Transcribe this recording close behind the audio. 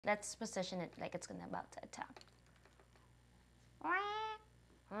Let's position it like it's gonna about to attack. I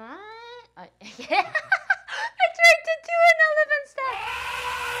tried to do an elephant step.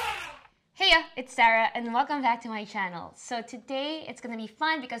 Heya, it's Sarah and welcome back to my channel. So today it's gonna be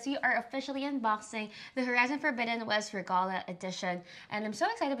fun because we are officially unboxing the Horizon Forbidden West Regalla edition, and I'm so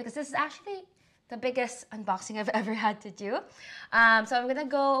excited because this is actually the biggest unboxing I've ever had to do. So I'm gonna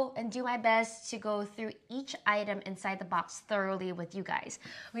go and do my best to go through each item inside the box thoroughly with you guys.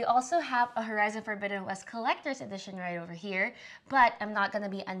 We also have a Horizon Forbidden West Collector's Edition right over here, but I'm not gonna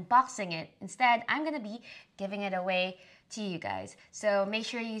be unboxing it. Instead, I'm gonna be giving it away to you guys. So make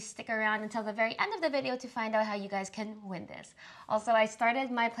sure you stick around until the very end of the video to find out how you guys can win this. Also, I started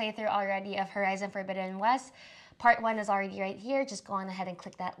my playthrough already of Horizon Forbidden West. Part 1 is already right here. Just go on ahead and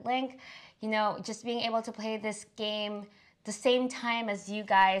click that link. You know, just being able to play this game the same time as you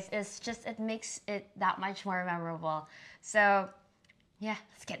guys it makes it that much more memorable. So yeah,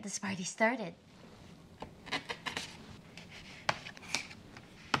 let's get this party started.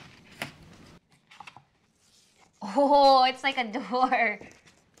 Oh, it's like a door.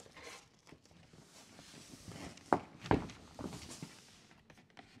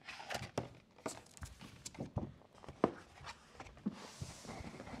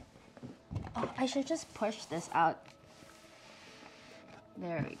 Oh, I should just push this out.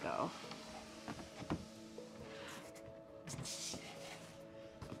 There we go.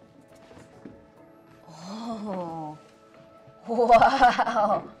 Oh,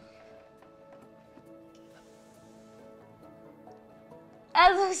 wow.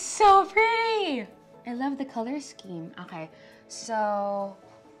 That looks so pretty. I love the color scheme. Okay, so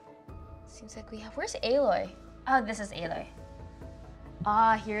seems like we have, where's Aloy? Oh, this is Aloy.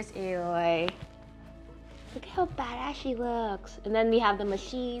 Ah, here's Aloy. Look at how badass she looks. And then we have the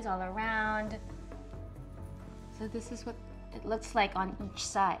machines all around. So this is what it looks like on each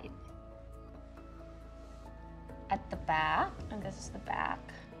side. At the back, and this is the back.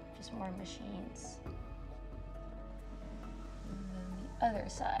 Just more machines. And then the other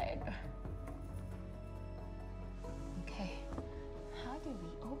side. Okay, how do we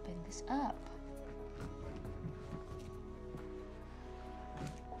open this up?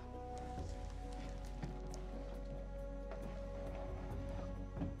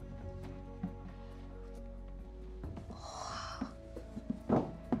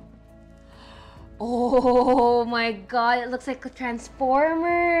 Oh my god, it looks like a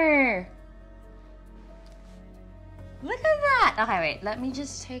transformer! Look at that! Okay, wait, let me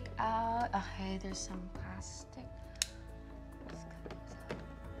just take out... Okay, there's some plastic.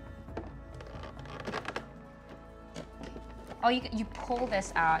 Oh, you pull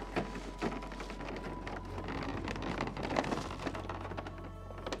this out.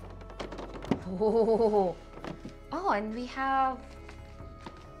 Oh, and we have...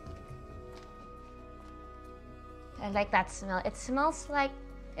 I like that smell. It smells like,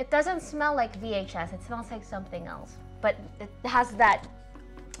 it doesn't smell like VHS. It smells like something else. But it has that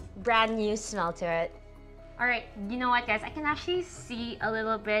brand new smell to it. All right, you know what guys? I can actually see a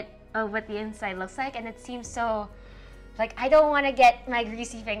little bit of what the inside looks like, and it seems so, like I don't want to get my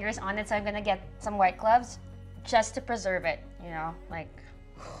greasy fingers on it, so I'm gonna get some white gloves just to preserve it, you know, like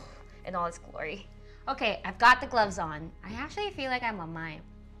in all its glory. Okay, I've got the gloves on. I actually feel like I'm a mime.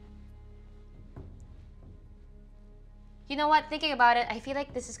 You know what, thinking about it, I feel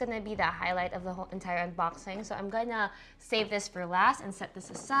like this is gonna be the highlight of the whole entire unboxing, so I'm gonna save this for last and set this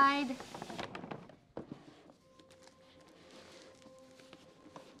aside.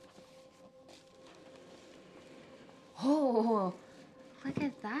 Oh, look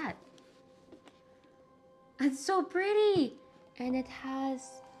at that. It's so pretty. And it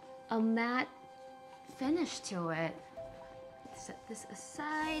has a matte finish to it. Set this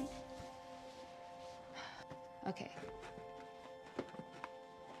aside. Okay.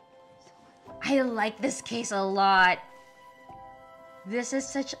 I like this case a lot. This is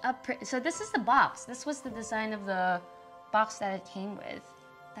such a pretty... So this is the box. This was the design of the box that it came with.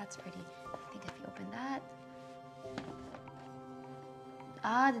 That's pretty. I think if you open that...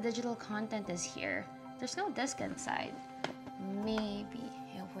 Ah, the digital content is here. There's no disc inside. Maybe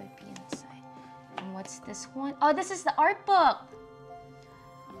it would be inside. And what's this one? Oh, this is the art book!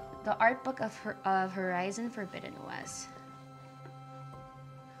 The art book of Horizon Forbidden West.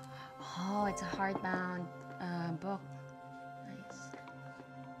 Oh, it's a hardbound book. Nice.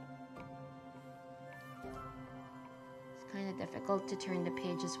 It's kind of difficult to turn the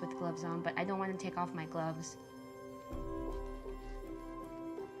pages with gloves on, but I don't want to take off my gloves.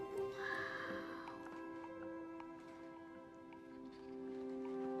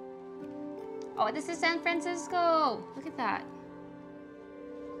 Oh, this is San Francisco. Look at that.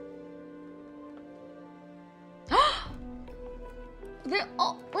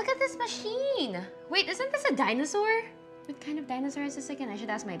 Oh, look at this machine. Wait, isn't this a dinosaur? What kind of dinosaur is this again? I should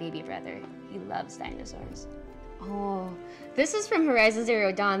ask my baby brother. He loves dinosaurs. Oh, this is from Horizon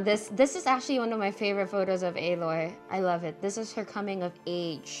Zero Dawn. This is actually one of my favorite photos of Aloy. I love it. This is her coming of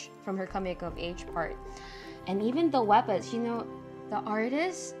age, from her coming of age part. And even the weapons, you know, the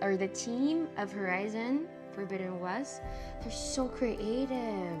artists or the team of Horizon Forbidden West, they're so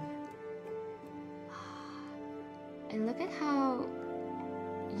creative. And look at how,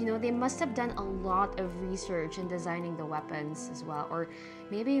 you know, they must have done a lot of research in designing the weapons as well. Or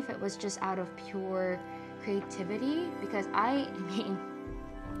maybe if it was just out of pure creativity, because I mean,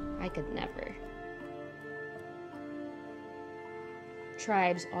 I could never.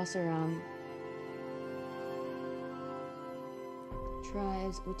 Tribes, Oseram.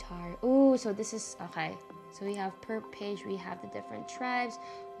 Tribes, Utar. Oh, so this is, okay. So we have per page, we have the different tribes.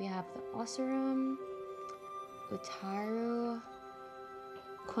 We have the Oseram, Utaru,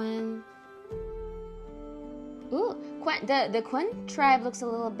 Quen. Ooh, Quen, the Quen tribe looks a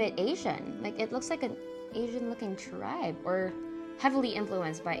little bit Asian. Like it looks like an Asian looking tribe or heavily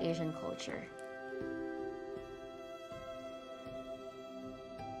influenced by Asian culture.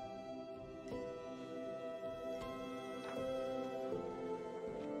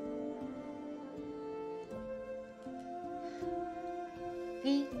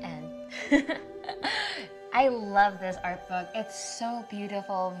 The end. I love this art book. It's so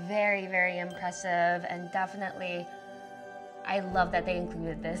beautiful, very, very impressive, and definitely I love that they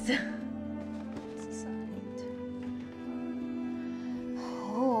included this.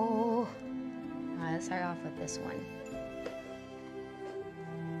 Oh, let's start off with this one.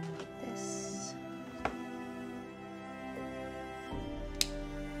 This.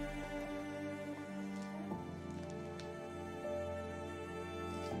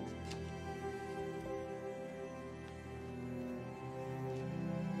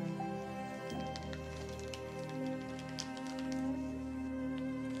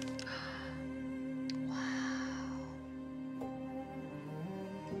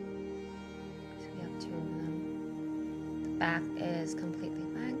 Back is completely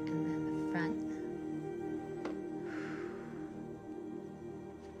blank, and then the front.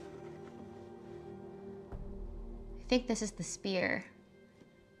 I think this is the spear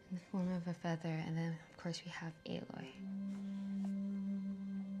in the form of a feather, and then of course we have Aloy.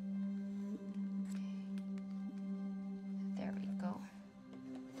 There we go.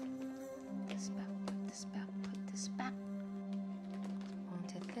 This back, put this back, put this back.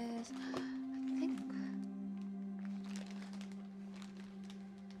 Onto this.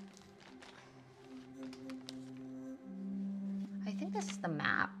 I think this is the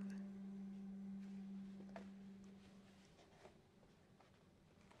map.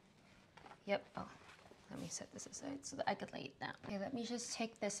 Yep. Oh, let me set this aside so that I could lay it down. Okay, let me just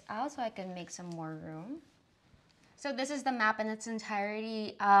take this out so I can make some more room. So this is the map in its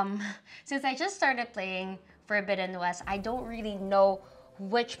entirety. Since I just started playing Forbidden West, I don't really know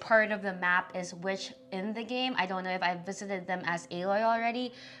which part of the map is which in the game. I don't know if I've visited them as Aloy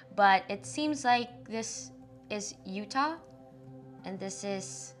already, but it seems like this is Utah. And this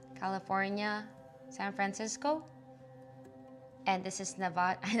is California, San Francisco. And this is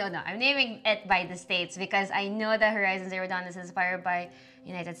Nevada. I don't know. I'm naming it by the states because I know that Horizon Zero Dawn is inspired by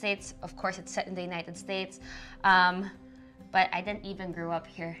United States. Of course, it's set in the United States. But I didn't even grow up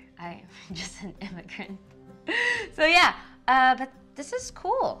here. I'm just an immigrant. So yeah, but this is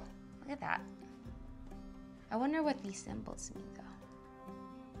cool. Look at that. I wonder what these symbols mean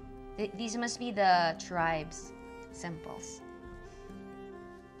though. These must be the tribes' symbols.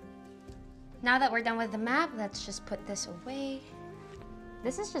 Now that we're done with the map, let's just put this away.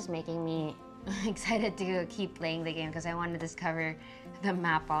 This is just making me excited to keep playing the game because I want to discover the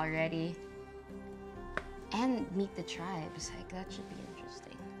map already. And meet the tribes. Like, that should be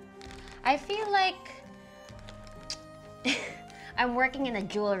interesting. I feel like I'm working in a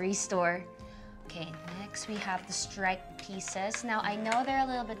jewelry store. Okay, next we have the strike pieces. Now I know they're a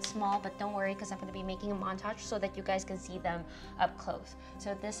little bit small, but don't worry because I'm going to be making a montage so that you guys can see them up close.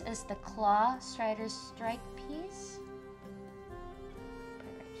 So this is the claw strider's strike piece. Put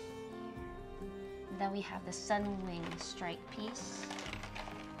it right here. And then we have the sunwing strike piece.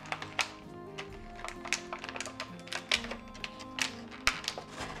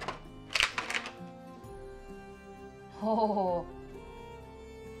 Oh,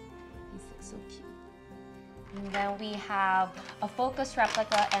 these look so cute. And then we have a focus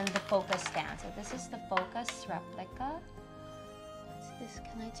replica and the focus stand. So this is the focus replica. What's this?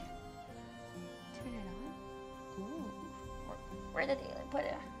 Can I turn it on? Ooh, where did they put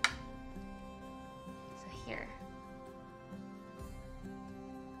it? So here.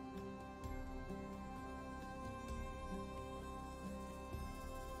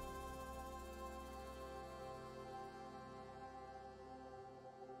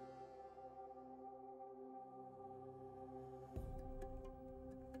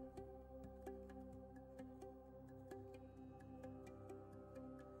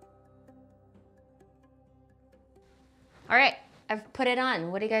 All right, I've put it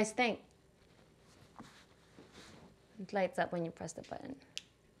on. What do you guys think? It lights up when you press the button.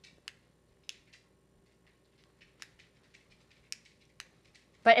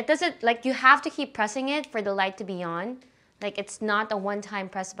 But it doesn't, like, you have to keep pressing it for the light to be on. Like, it's not a one-time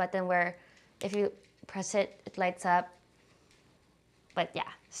press button where if you press it, it lights up. But yeah,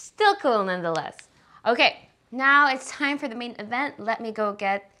 still cool nonetheless. Okay, now it's time for the main event. Let me go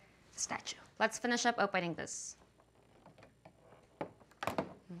get the statue. Let's finish up opening this.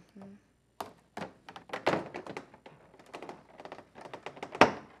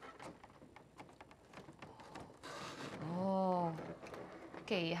 Oh,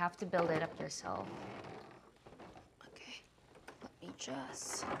 okay, you have to build it up yourself. Okay, let me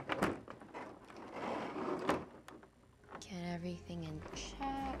just get everything in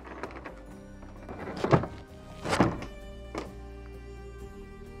check.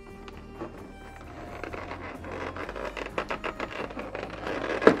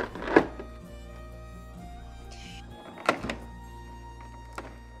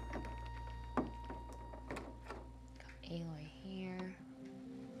 Aloy here.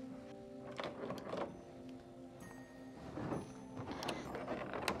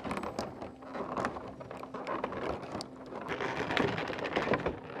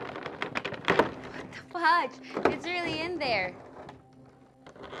 What the fudge? It's really in there.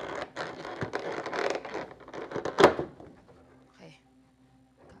 Okay,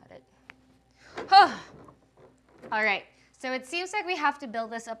 got it. All right. So it seems like we have to build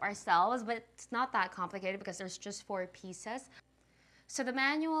this up ourselves, but it's not that complicated because there's just 4 pieces. So the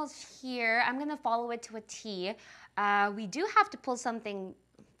manual's here. I'm gonna follow it to a T. We do have to pull something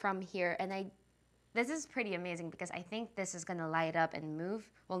from here, and this is pretty amazing because I think this is gonna light up and move.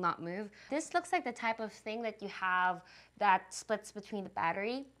 Well, not move. This looks like the type of thing that you have that splits between the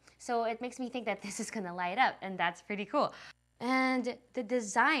battery. So it makes me think that this is gonna light up, and that's pretty cool. And the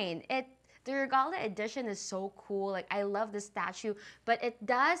design, the Regalla edition is so cool. Like, I love the statue, but it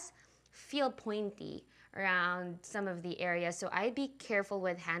does feel pointy around some of the areas. So I'd be careful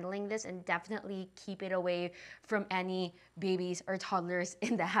with handling this and definitely keep it away from any babies or toddlers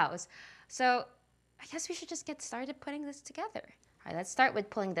in the house. So I guess we should just get started putting this together. All right, let's start with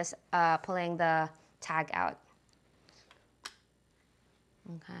pulling the tag out.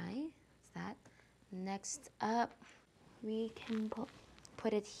 Okay, that's that. Next up, we can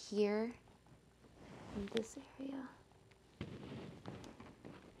put it here in this area.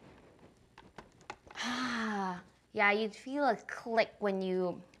 Yeah, you'd feel a click when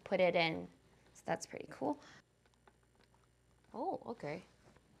you put it in. So that's pretty cool. Oh, okay.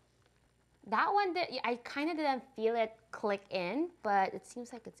 That one, I kind of didn't feel it click in, but it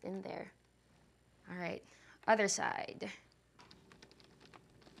seems like it's in there. All right, other side.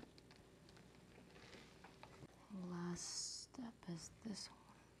 Last step is this one.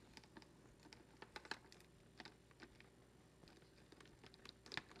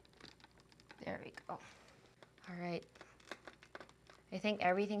 There we go. All right. I think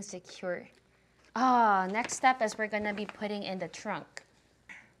everything's secure. Next step is we're gonna be putting in the trunk.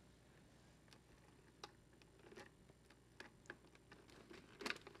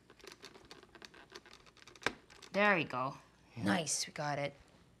 There we go. Nice, we got it.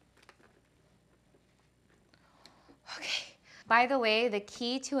 Okay. By the way, the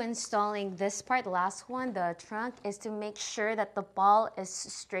key to installing this part, the last one, the trunk, is to make sure that the ball is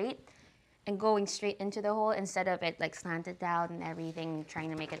straight and going straight into the hole instead of it like slanted down and everything, trying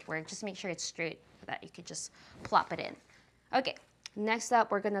to make it work. Just make sure it's straight so that you could just plop it in. Okay, next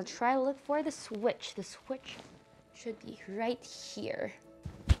up, we're gonna try to look for the switch. The switch should be right here.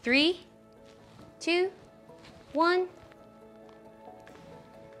 3, 2, 1.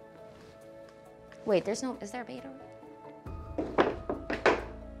 Wait, is there a beta?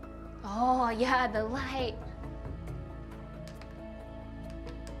 Oh yeah, the light.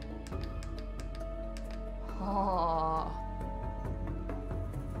 Oh,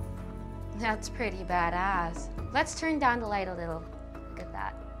 that's pretty badass. Let's turn down the light a little. Look at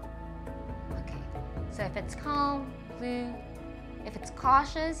that. Okay, so if it's calm, blue. If it's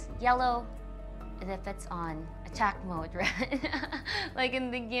cautious, yellow. And if it's on attack mode, red. Like in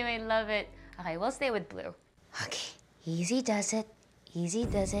the game, I love it. Okay, we'll stay with blue. Okay, easy does it. Easy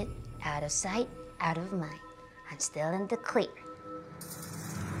does it. Out of sight, out of mind. I'm still in the clear.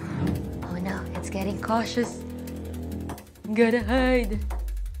 Oh no, it's getting cautious. Gotta hide.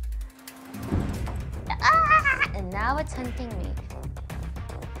 Ah! And now it's hunting me.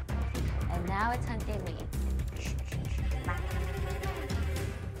 And now it's hunting me.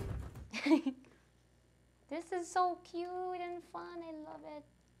 This is so cute and fun. I love it.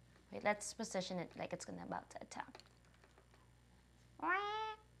 Wait, let's position it like it's about to attack. I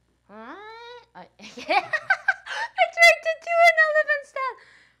tried to do an elephant stand.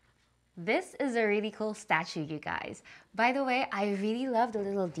 This is a really cool statue, you guys. By the way, I really love the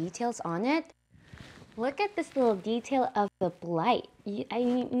little details on it. Look at this little detail of the blight. You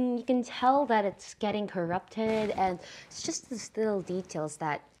can tell that it's getting corrupted, and it's just these little details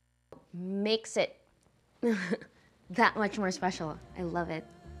that makes it that much more special. I love it.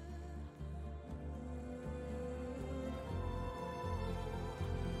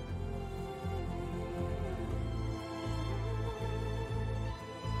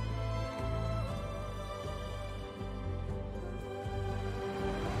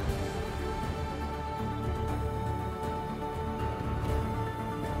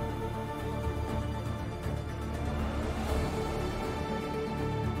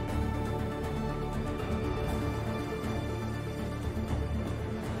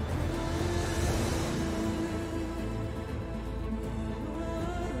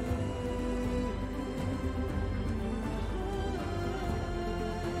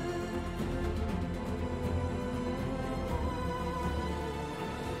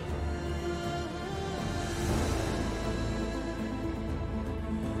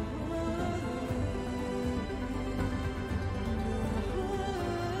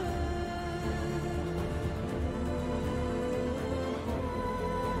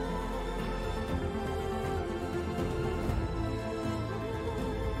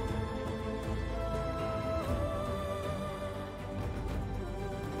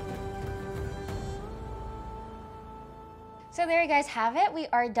 So there you guys have it. We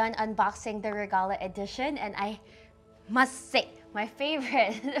are done unboxing the Regalla edition, and I must say, my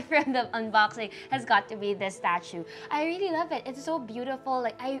favorite from the unboxing has got to be this statue. I really love it. It's so beautiful.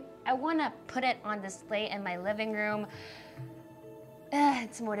 Like I want to put it on display in my living room.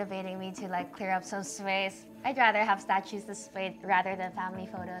 It's motivating me to like clear up some space. I'd rather have statues displayed rather than family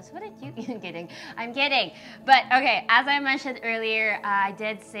photos. What did you? I'm kidding. I'm kidding. But okay, as I mentioned earlier, I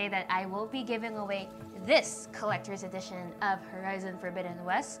did say that I will be giving away this collector's edition of Horizon Forbidden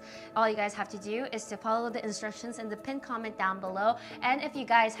West. All you guys have to do is to follow the instructions in the pinned comment down below. And if you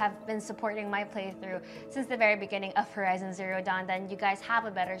guys have been supporting my playthrough since the very beginning of Horizon Zero Dawn, then you guys have a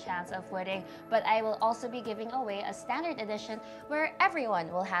better chance of winning. But I will also be giving away a standard edition where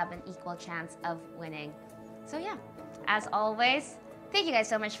everyone will have an equal chance of winning. So yeah, as always, thank you guys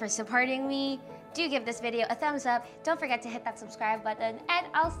so much for supporting me. Do give this video a thumbs up. Don't forget to hit that subscribe button, and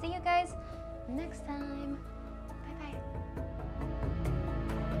I'll see you guys next time.